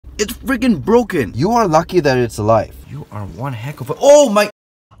it's freaking broken. You are lucky that it's alive. You are one heck of a— oh my—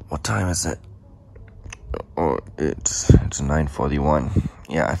 what time is it? Oh, it's 9:41.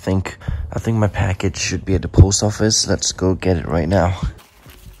 Yeah, I think my package should be at the post office. Let's go get it right now.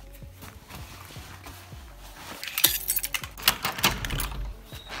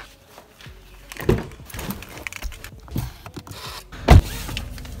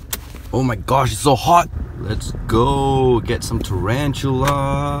 Oh my gosh, it's so hot. Let's go get some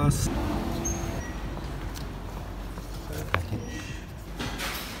tarantulas.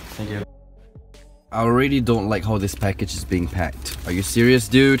 Thank you. I already don't like how this package is being packed. Are you serious,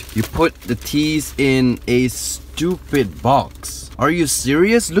 dude? You put the teas in a stupid box. Are you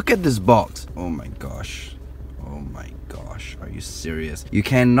serious? Look at this box. Oh my gosh. Oh my gosh. Are you serious? You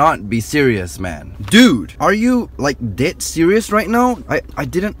cannot be serious, man. Dude, are you like dead serious right now? I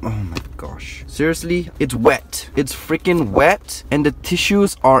didn't— oh my gosh. Seriously? It's wet. It's freaking wet and the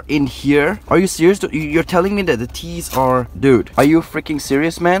tissues are in here. Are you serious? You're telling me that the teas are— dude, are you freaking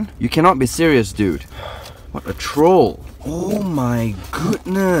serious, man? You cannot be serious, dude. What a troll. Oh my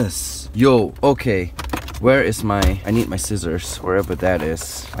goodness. Yo, okay. Where is my— I need my scissors, wherever that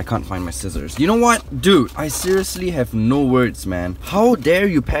is. I can't find my scissors. You know what? Dude, I seriously have no words, man. How dare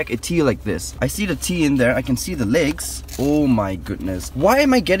you pack a tea like this? I see the tea in there. I can see the legs. Oh my goodness. Why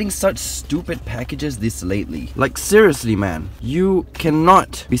am I getting such stupid packages this lately? Like seriously, man. You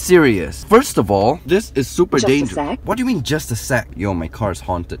cannot be serious. First of all, this is super dangerous. What do you mean just a sec? Yo, my car is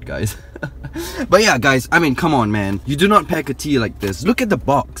haunted, guys. But yeah, guys, I mean, come on, man. You do not pack a tea like this. Look at the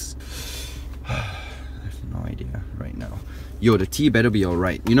box. No idea right now. Yo, the tea better be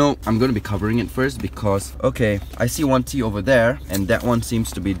alright. You know, I'm gonna be covering it first because, okay, I see one tea over there and that one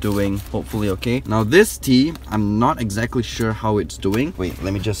seems to be doing hopefully okay. Now this tea, I'm not exactly sure how it's doing. Wait,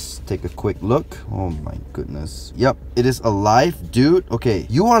 let me just take a quick look. Oh my goodness. Yep, it is alive, dude. Okay,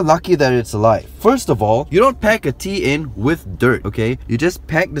 you are lucky that it's alive. First of all, you don't pack a tea in with dirt, okay? You just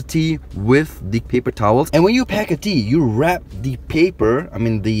pack the tea with the paper towels. And when you pack a tea, you wrap the paper,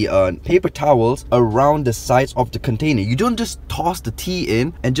 the paper towels around the sides of the container. You don't just toss the tea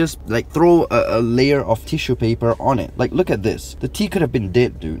in and just like throw a layer of tissue paper on it. Like, look at this. The tea could have been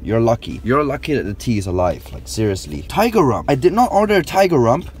dead, dude. You're lucky. You're lucky that the tea is alive. Like, seriously. Tiger rump. I did not order a tiger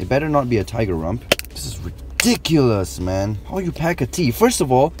rump. It better not be a tiger rump. This is ridiculous, man. How you pack a tea? First of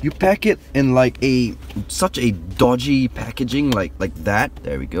all, you pack it in like such a dodgy packaging, like that.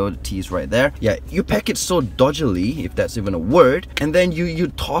 There we go. The tea is right there. Yeah, you pack it so dodgily, if that's even a word, and then you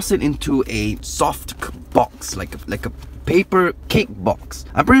toss it into a soft box, like a paper cake box.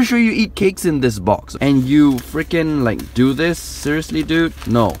 I'm pretty sure you eat cakes in this box and you freaking like do this? Seriously, dude?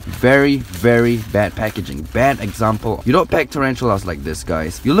 No. Very, very bad packaging. Bad example. You don't pack tarantulas like this,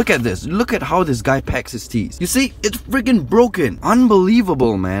 guys. You look at this. Look at how this guy packs his teas. You see? It's freaking broken.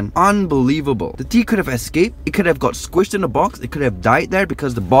 Unbelievable, man. Unbelievable. The tea could have escaped. It could have got squished in the box. It could have died there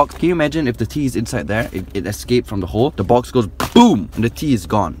because the box— can you imagine if the tea is inside there? It escaped from the hole. The box goes boom and the tea is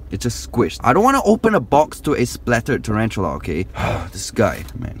gone. It's just squished. I don't want to open a box to a splattered tarantula, okay? This guy,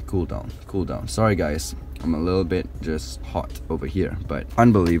 man, cool down, cool down. Sorry guys, I'm a little bit just hot over here, but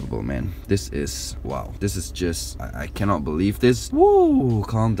unbelievable, man. This is— wow. This is just— I cannot believe this. Woo!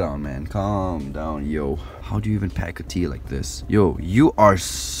 Calm down, man. Calm down, yo. How do you even pack a tea like this? Yo, you are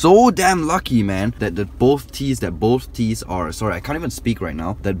so damn lucky, man, that both teas are— sorry, I can't even speak right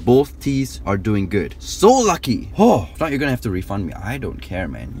now. That both teas are doing good. So lucky. Oh, if not, you're gonna have to refund me. I don't care,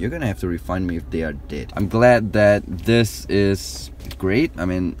 man. You're gonna have to refund me if they are dead. I'm glad that this is great.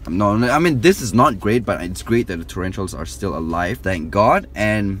 This is not great, but it's great that the tarantulas are still alive. Thank God.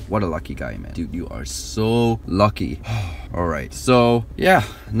 And what a lucky guy, man. Dude, you are so lucky. Alright, so yeah,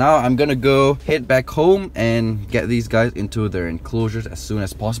 now I'm gonna go head back home and get these guys into their enclosures as soon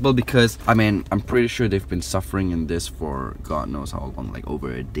as possible because I'm pretty sure they've been suffering in this for God knows how long, like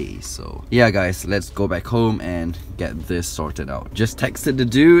over a day. So yeah, guys, let's go back home and get this sorted out. Just texted the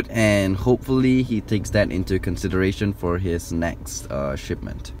dude and hopefully he takes that into consideration for his next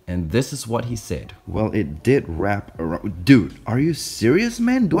shipment. And this is what he said. Well, it did wrap around— dude, are you serious,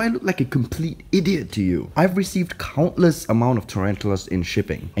 man? Do I look like a complete idiot to you? I've received countless amount of tarantulas in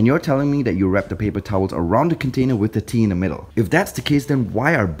shipping, and you're telling me that you wrap the paper towels around the container with the tea in the middle. If that's the case, then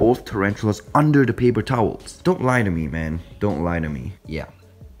why are both tarantulas under the paper towels? Don't lie to me, man. Don't lie to me. Yeah,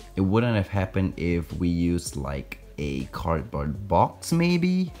 it wouldn't have happened if we used like a cardboard box,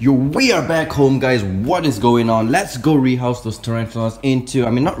 maybe? Yo, we are back home, guys. What is going on? Let's go rehouse those tarantulas into—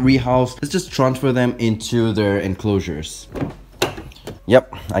 not rehouse, let's just transfer them into their enclosures.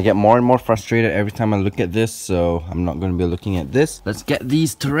 Yep, I get more and more frustrated every time I look at this, so I'm not going to be looking at this. Let's get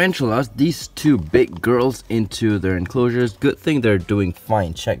these tarantulas, these two big girls, into their enclosures. Good thing they're doing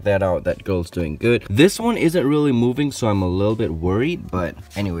fine. Check that out. That girl's doing good. This one isn't really moving, so I'm a little bit worried, but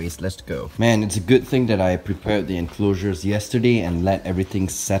anyways, let's go. Man, it's a good thing that I prepared the enclosures yesterday and let everything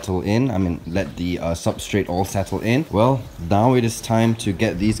settle in. I mean, let the substrate all settle in. Well, now it is time to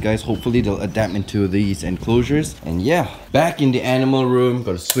get these guys. Hopefully they'll adapt into these enclosures. And yeah, back in the animal room,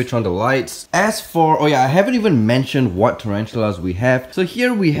 gotta switch on the lights. As for, oh yeah, I haven't even mentioned what tarantulas we have. So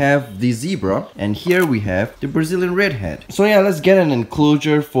here we have the zebra, and here we have the Brazilian redhead. So yeah, let's get an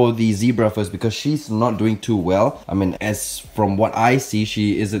enclosure for the zebra first, because she's not doing too well. I mean, as from what I see,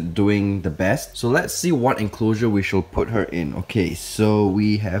 she isn't doing the best. So let's see what enclosure we shall put her in. Okay, so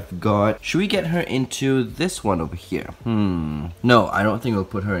we have got, should we get her into this one over here? No, I don't think we'll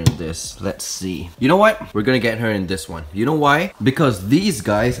put her in this. Let's see. You know what? We're gonna get her in this one. You know why? Because these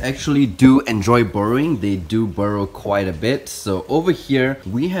guys actually do enjoy burrowing. They do burrow quite a bit. So over here,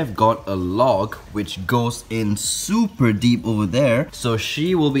 we have got a log which goes in super deep over there. So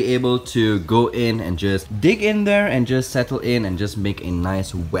she will be able to go in and just dig in there and just settle in and just make a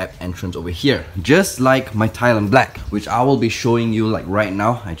nice web entrance over here. Just like my Thailand black, which I will be showing you like right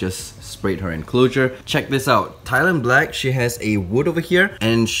now. I just sprayed her enclosure. Check this out. Thailand black, she has a wood over here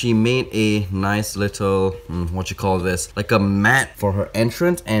and she made a nice little, what you call this, like a mat for her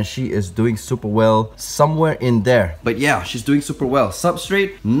entrance, and she is doing super well somewhere in there. But yeah, she's doing super well.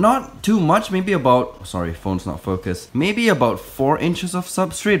 Substrate, not too much, maybe about, sorry, phone's not focused, maybe about 4 inches of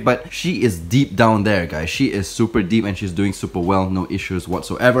substrate, but she is deep down there, guys. She is super deep and she's doing super well, no issues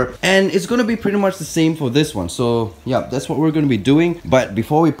whatsoever. And it's gonna be pretty much the same for this one. So yeah, that's what we're gonna be doing. But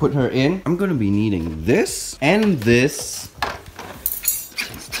before we put her in, I'm gonna be needing this and this.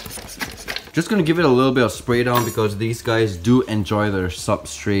 Just gonna give it a little bit of spray down because these guys do enjoy their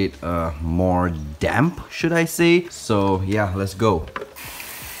substrate more damp, should I say. So yeah, let's go.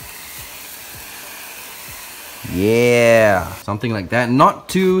 Yeah, something like that. Not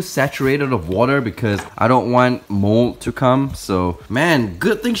too saturated of water because I don't want mold to come. So man,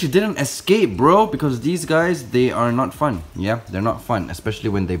 good thing she didn't escape, bro, because these guys, they are not fun. Yeah, they're not fun, especially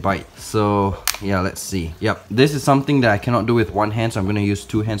when they bite. So yeah, let's see. Yep, this is something that I cannot do with one hand, so I'm gonna use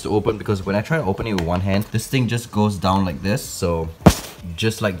 2 hands to open, because when I try to open it with one hand, this thing just goes down like this. So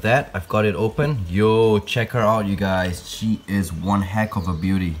just like that, I've got it open. Yo, check her out, you guys. She is one heck of a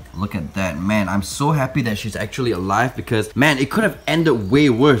beauty. Look at that, man. I'm so happy that she's actually alive, because man, it could have ended way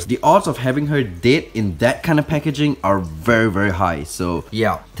worse. The odds of having her dead in that kind of packaging are very, very high. So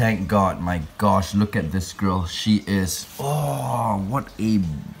yeah, thank God. My gosh, look at this girl. She is, oh, what a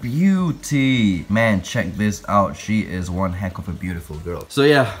beauty. Man, check this out. She is one heck of a beautiful girl. So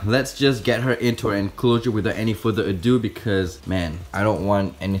yeah, let's just get her into her enclosure without any further ado, because man, I don't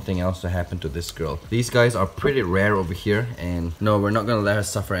want anything else to happen to this girl. These guys are pretty rare over here, and no, we're not gonna let her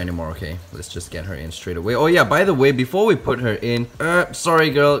suffer anymore. Okay, let's just get her in straight away. Oh yeah, by the way, before we put her in, sorry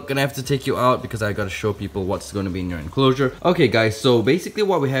girl, gonna have to take you out because I gotta show people what's gonna be in your enclosure. Okay guys, so basically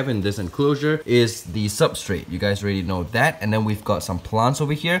what we have in this enclosure is the substrate. You guys already know that. And then we've got some plants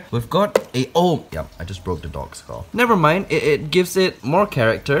over here. We've got a, oh yeah, I just broke the dog's skull. Never mind, it gives it more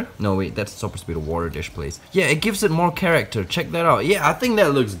character. No wait, that's supposed to be the water dish place. Yeah, it gives it more character. Check that out. Yeah, I think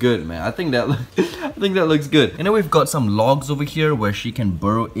that looks good, man. I think that looks good. And then we've got some logs over here where she can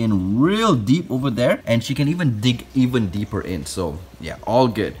burrow in real deep over there, and she can even dig even deeper in. So yeah, all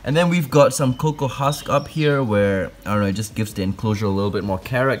good. And then we've got some cocoa husk up here where, I don't know, it just gives the enclosure a little bit more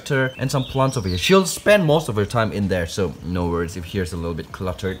character, and some plants over here. She'll spend most of her time in there, so no worries if here's a little bit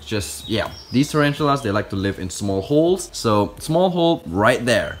cluttered. Just, yeah, these tarantulas, they like to live in small holes, so small hole right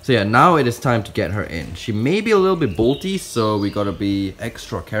there. So yeah, now it is time to get her in. She may be a little bit bolty, so we gotta be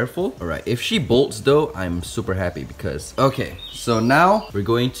extra careful. All right, if she bolts though, I'm super happy because, okay, so now we're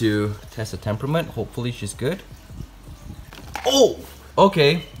going to test the temperament. Hopefully she's good. Oh,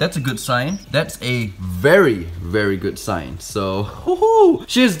 okay, that's a good sign. That's a very, very good sign. So, woohoo!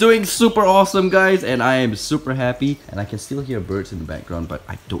 She's doing super awesome, guys, and I am super happy. And I can still hear birds in the background, but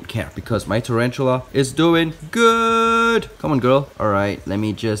I don't care because my tarantula is doing good. Come on, girl. All right, let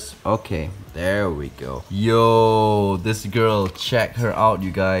me just, okay, there we go. Yo, this girl, check her out,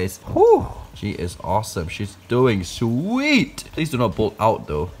 you guys. Whew. She is awesome. She's doing sweet. Please do not bolt out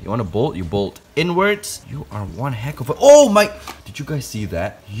though. You want to bolt? You bolt inwards. You are one heck of a... Oh my... Did you guys see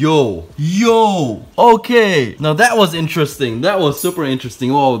that? Yo. Okay. Now that was interesting. That was super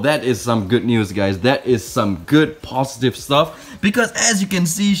interesting. Oh, that is some good news, guys. That is some good positive stuff. Because as you can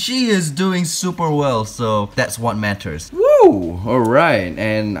see, she is doing super well. So that's what matters. Woo! Alright.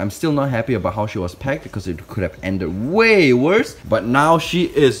 And I'm still not happy about how she was packed because it could have ended way worse. But now she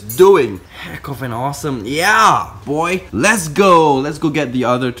is doing heck of an awesome... Yeah, boy. Let's go. Let's go get the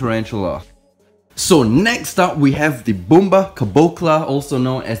other tarantula. So next up we have the Bumba Cabocla, also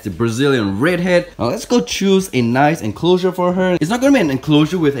known as the Brazilian redhead. Now let's go choose a nice enclosure for her. It's not going to be an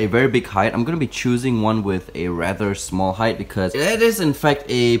enclosure with a very big height. I'm going to be choosing one with a rather small height because it is in fact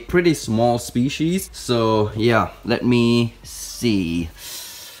a pretty small species. So yeah, let me see.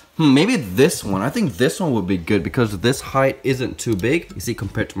 Maybe this one. I think this one would be good because this height isn't too big. You see,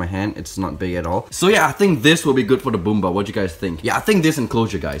 compared to my hand, it's not big at all. So yeah, I think this will be good for the Bumba. What do you guys think? Yeah, I think this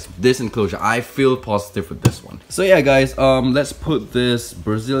enclosure, guys. This enclosure. I feel positive with this one. So yeah, guys, let's put this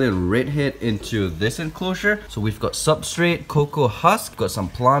Brazilian redhead into this enclosure. So we've got substrate, cocoa husk, got some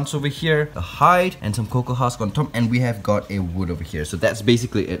plants over here, a hide, and some cocoa husk on top, and we have got a wood over here. So that's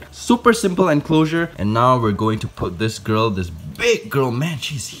basically it. Super simple enclosure. And now we're going to put this girl, this big girl, man,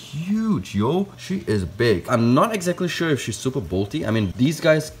 she's huge, yo. She is big. I'm not exactly sure if she's super bolty. I mean, these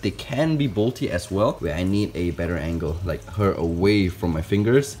guys, they can be bolty as well. Wait, I need a better angle, like her away from my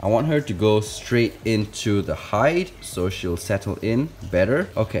fingers. I want her to go straight into the hide so she'll settle in better.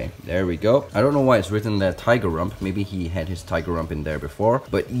 Okay, there we go. I don't know why it's written there tiger rump. Maybe he had his tiger rump in there before.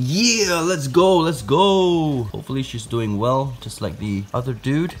 But yeah, let's go, let's go. Hopefully she's doing well, just like the other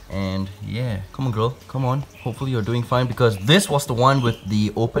dude. And yeah, come on girl, come on. Hopefully you're doing fine because this was the one with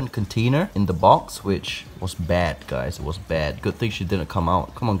the open container in the box, which was bad, guys. It was bad. Good thing she didn't come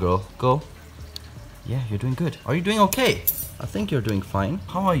out. Come on, girl. Go. Yeah, you're doing good. Are you doing okay? I think you're doing fine.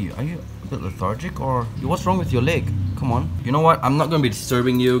 How are you? Are you a bit lethargic or... What's wrong with your leg? Come on. You know what? I'm not gonna be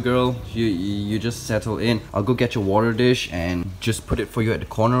disturbing you, girl. You just settle in. I'll go get your water dish and just put it for you at the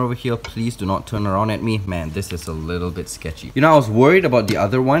corner over here. Please do not turn around at me. Man, this is a little bit sketchy. You know, I was worried about the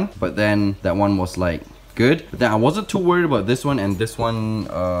other one, but then that one was like... good, but then I wasn't too worried about this one, and this one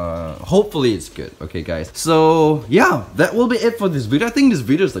hopefully it's good. Okay guys, so yeah, that will be it for this video. I think this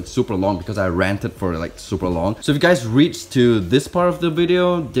video is like super long because I ranted for like super long. So if you guys reached to this part of the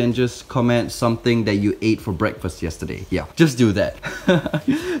video, then just comment something that you ate for breakfast yesterday. Yeah, just do that.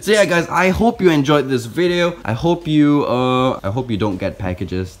 So yeah guys, I hope you enjoyed this video. I hope you don't get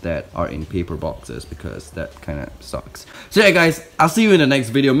packages that are in paper boxes because that kind of sucks. So yeah guys, I'll see you in the next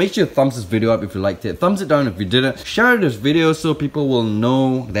video. Make sure you thumbs this video up if you liked it. Thumbs it down if you didn't. Share this video so people will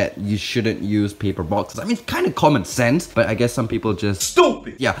know that you shouldn't use paper boxes. I mean, it's kind of common sense, but I guess some people just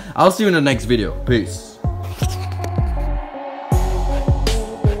stupid. Yeah, I'll see you in the next video. Peace.